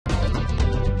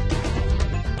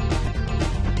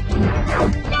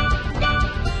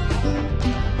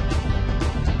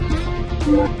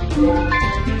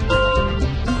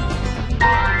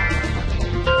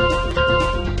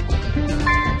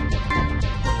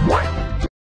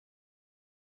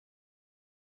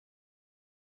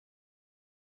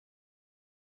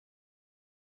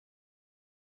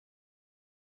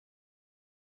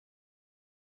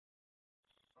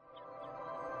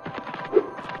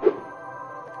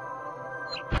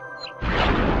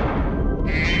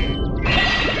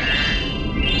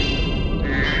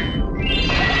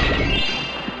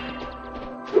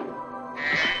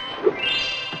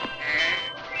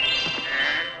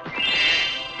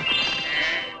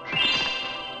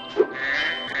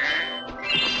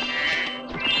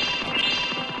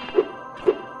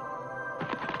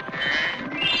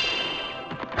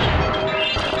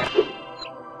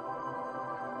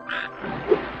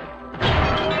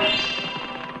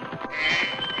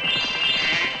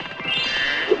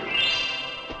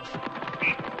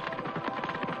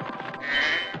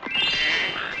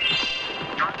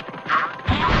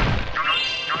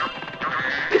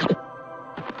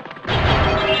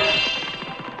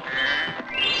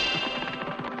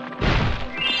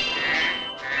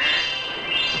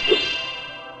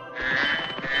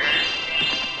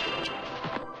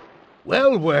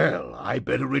Well, well, I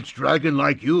bet a rich dragon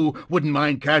like you wouldn't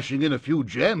mind cashing in a few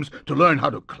gems to learn how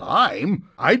to climb.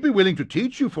 I'd be willing to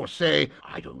teach you for, say,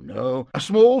 I don't know, a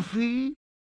small fee.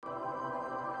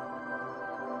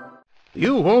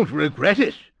 You won't regret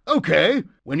it. Okay,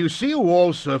 when you see a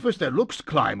wall surface that looks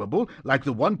climbable, like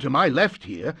the one to my left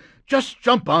here, just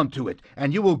jump onto it,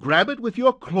 and you will grab it with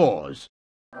your claws.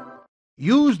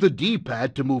 Use the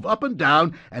D-pad to move up and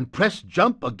down, and press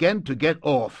jump again to get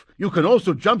off. You can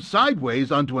also jump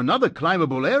sideways onto another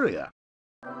climbable area.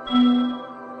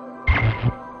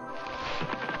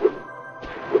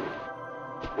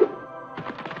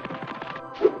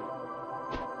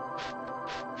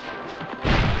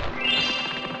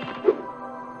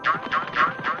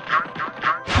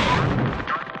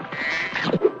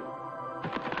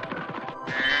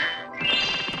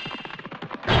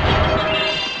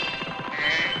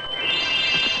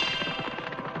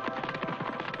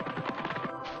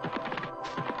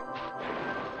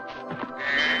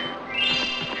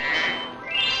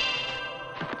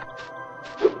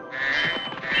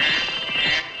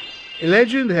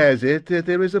 Legend has it that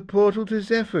there is a portal to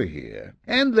Zephyr here,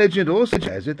 and legend also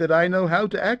has it that I know how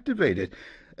to activate it.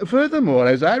 Furthermore,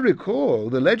 as I recall,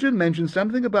 the legend mentions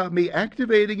something about me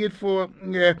activating it for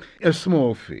a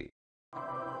small fee.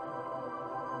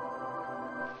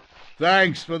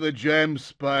 Thanks for the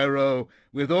gems, Spyro.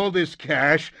 With all this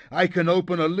cash, I can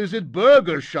open a lizard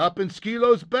burger shop in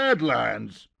Skilo's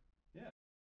Badlands.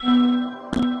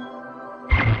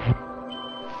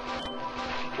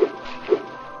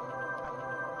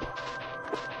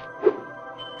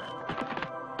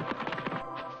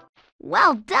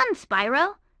 Well done,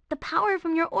 Spyro. The power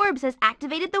from your orbs has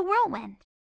activated the whirlwind.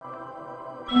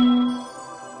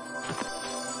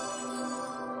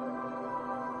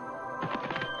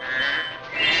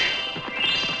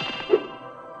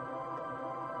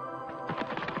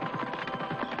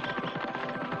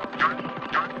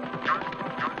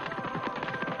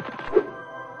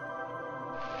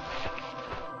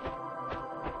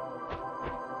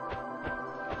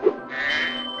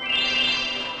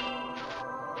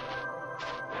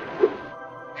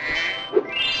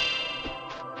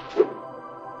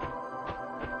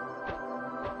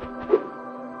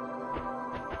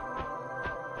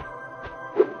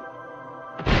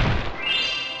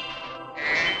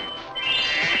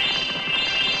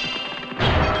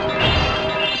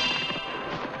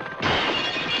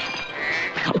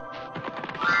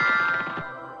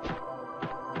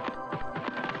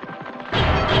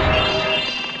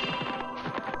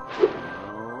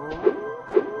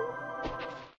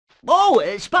 Oh,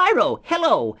 Spyro,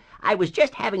 hello. I was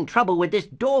just having trouble with this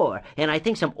door, and I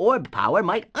think some orb power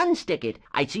might unstick it.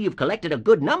 I see you've collected a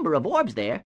good number of orbs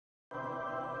there.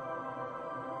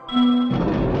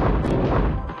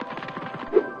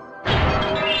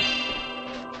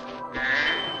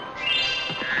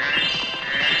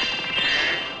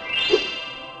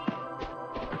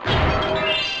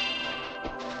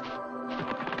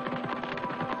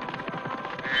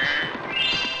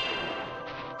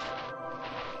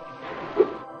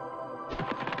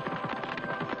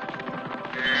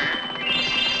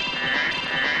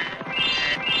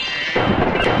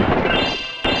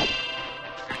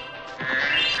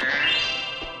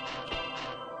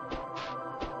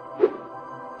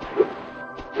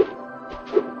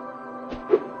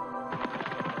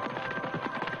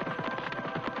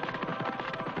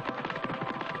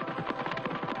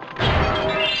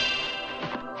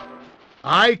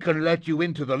 I can let you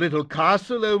into the little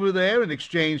castle over there in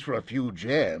exchange for a few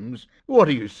gems. What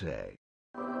do you say?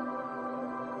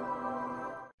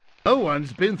 No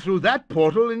one's been through that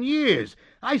portal in years.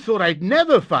 I thought I'd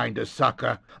never find a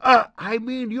sucker. I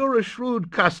mean, you're a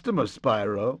shrewd customer,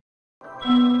 Spyro.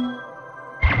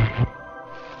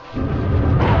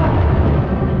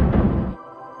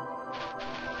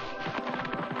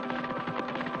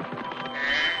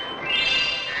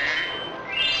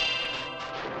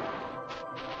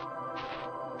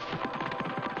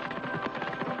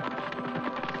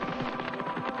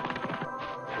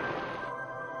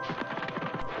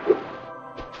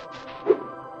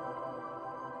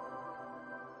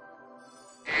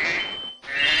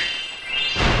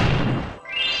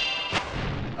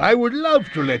 I would love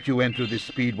to let you enter this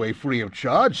speedway free of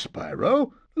charge,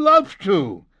 Spyro. Love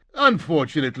to.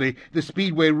 Unfortunately, the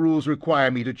speedway rules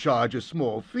require me to charge a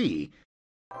small fee.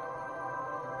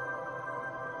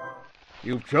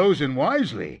 You've chosen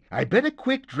wisely. I bet a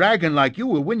quick dragon like you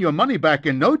will win your money back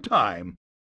in no time.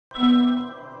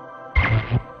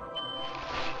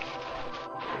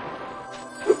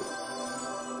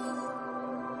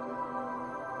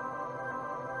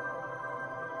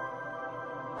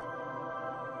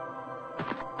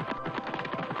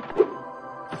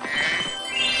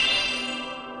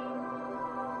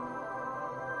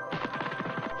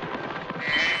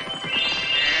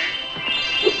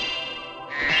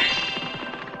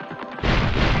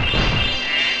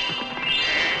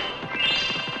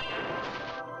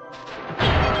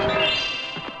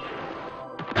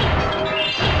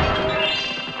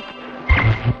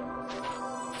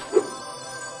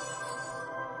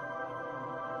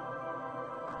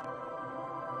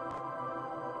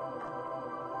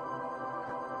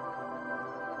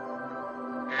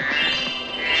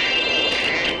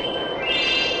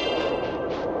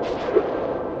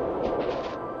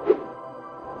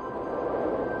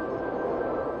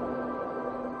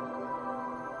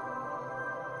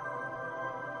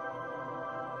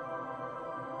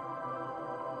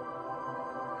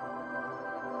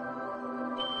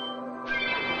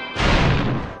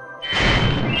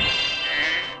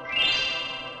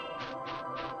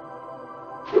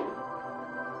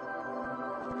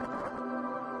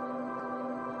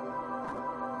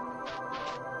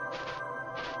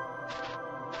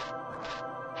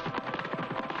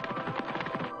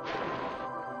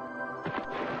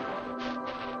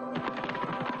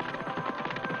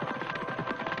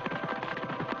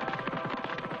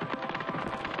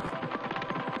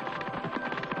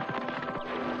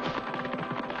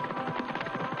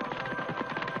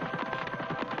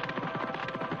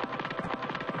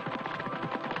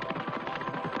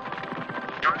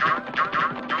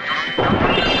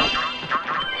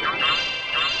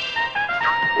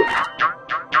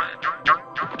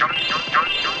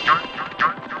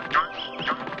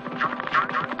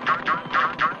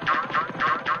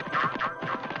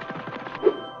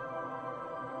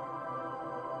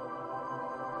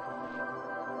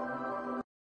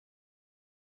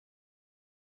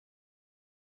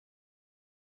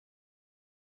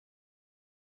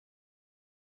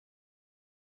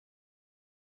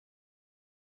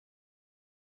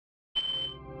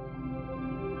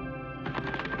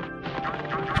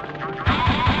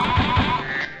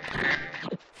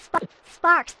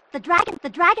 Sparks, the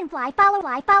dragonfly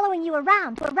following you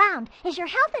around. Is your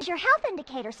health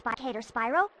indicator,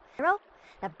 Spyro?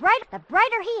 The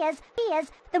brighter he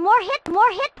is, the more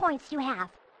hit points you have.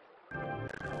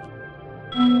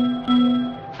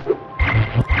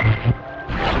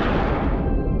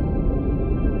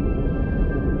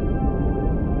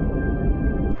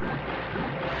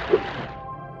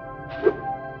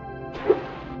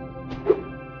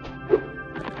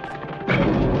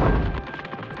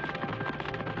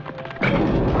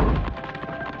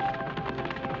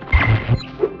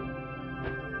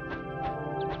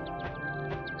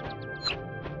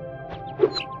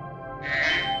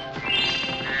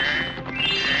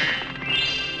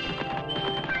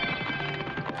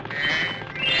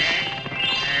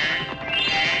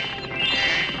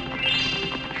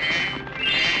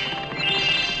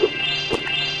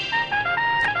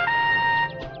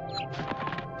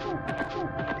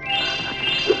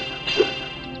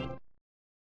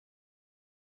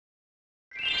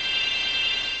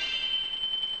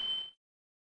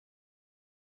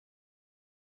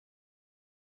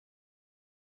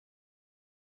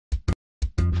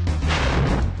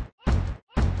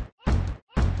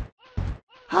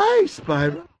 Hi,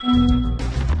 Spyro.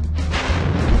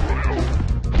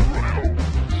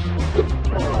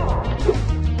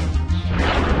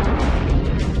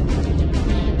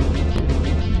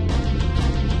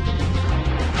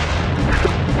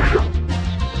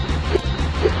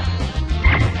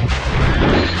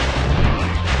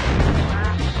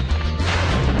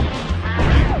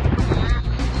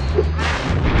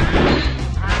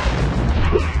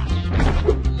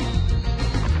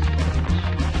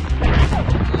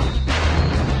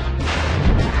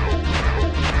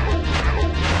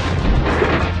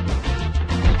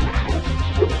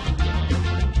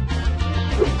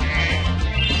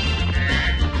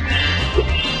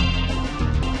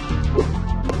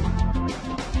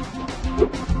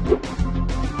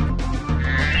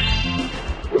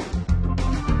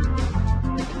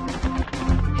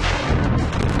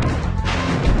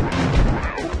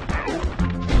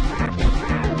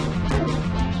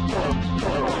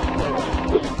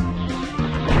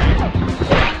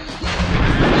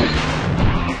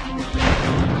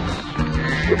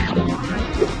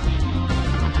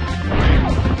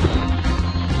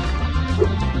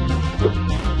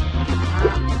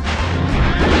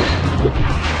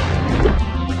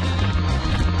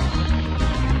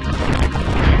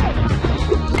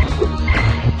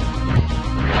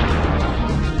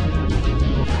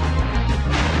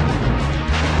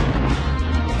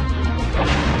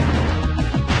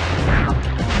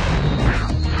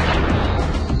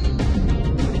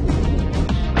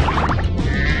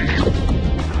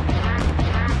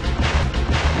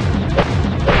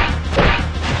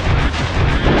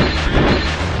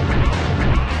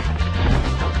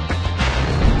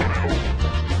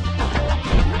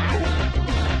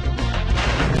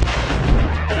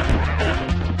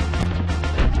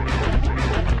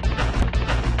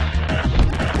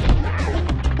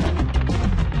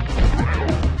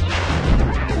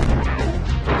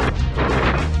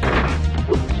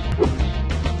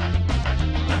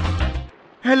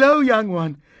 Hello, young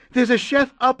one. There's a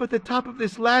chef up at the top of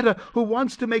this ladder who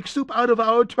wants to make soup out of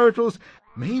our turtles.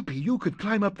 Maybe you could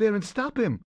climb up there and stop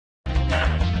him.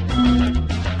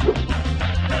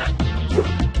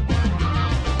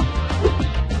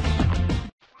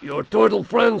 Your turtle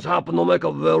friends happen to make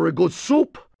a very good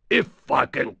soup, if I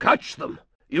can catch them.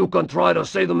 You can try to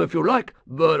say them if you like,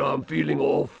 but I'm feeling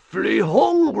awfully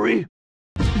hungry.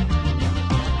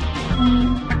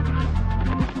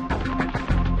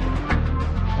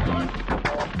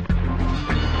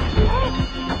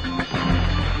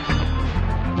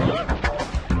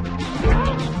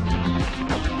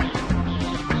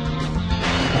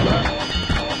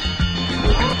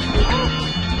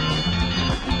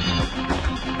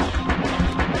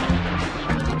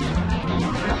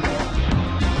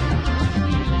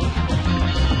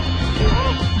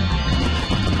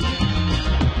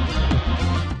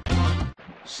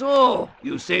 So,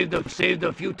 you saved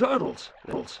a few turtles.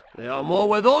 There are more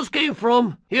where those came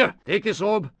from. Here, take this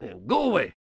orb and go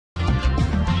away.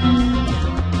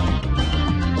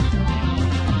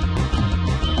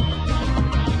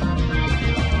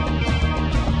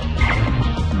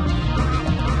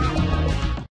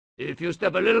 If you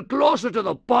step a little closer to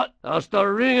the pot, I'll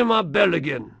start ringing my bell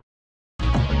again.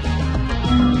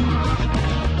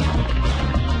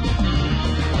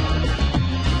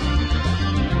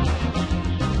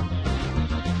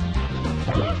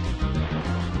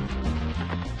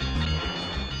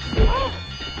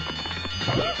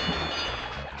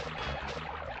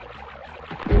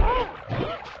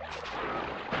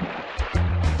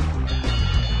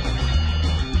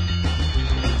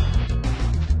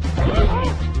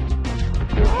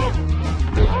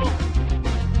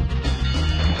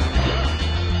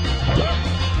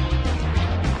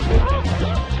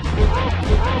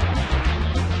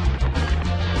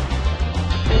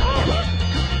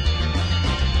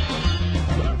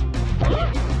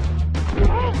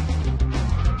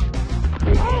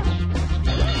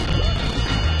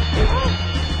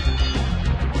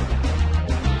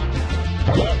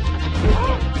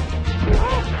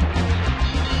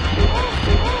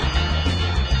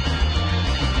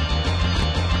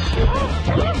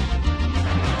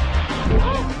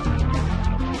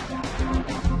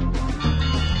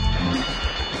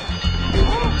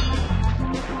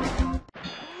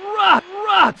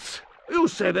 Rats! You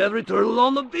saved every turtle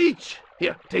on the beach.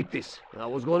 Here, take this. I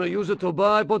was going to use it to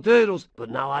buy potatoes, but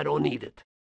now I don't need it.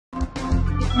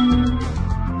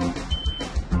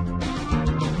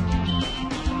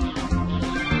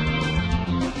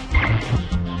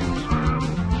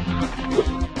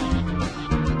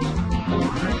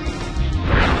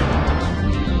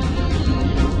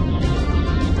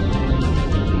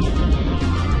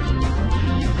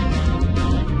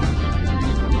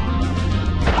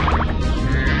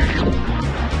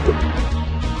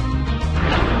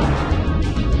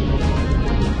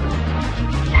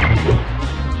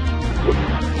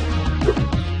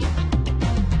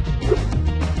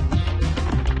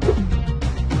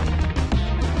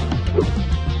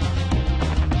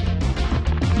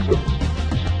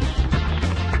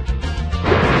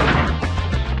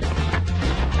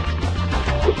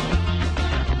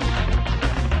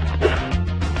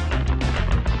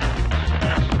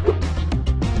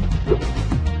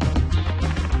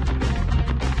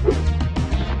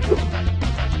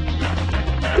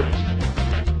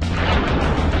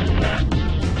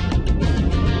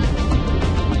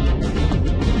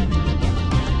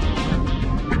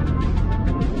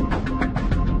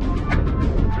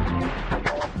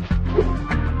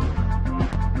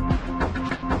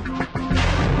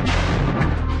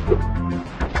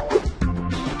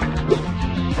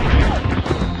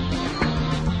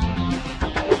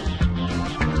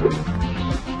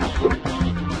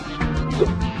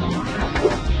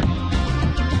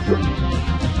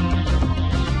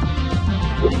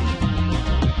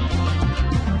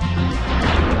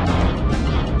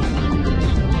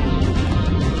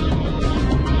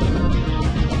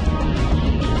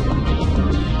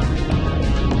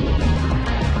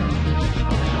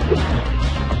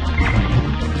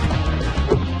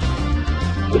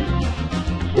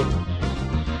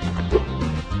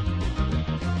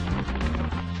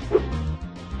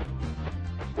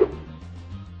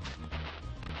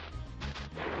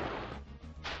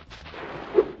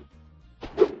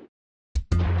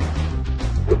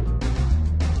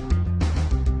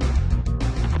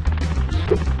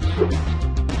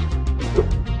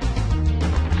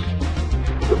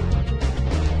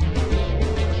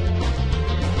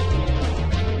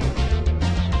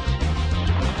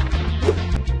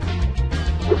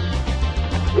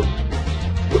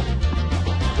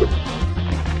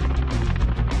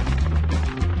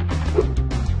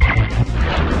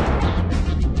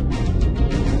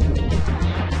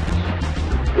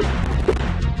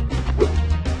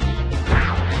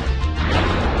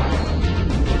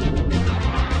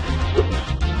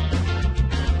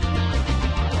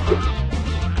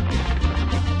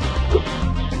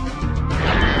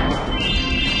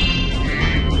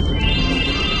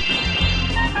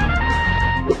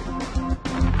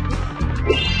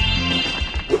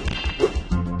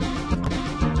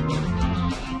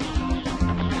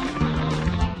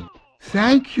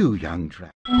 Thank you, young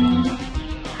dragon.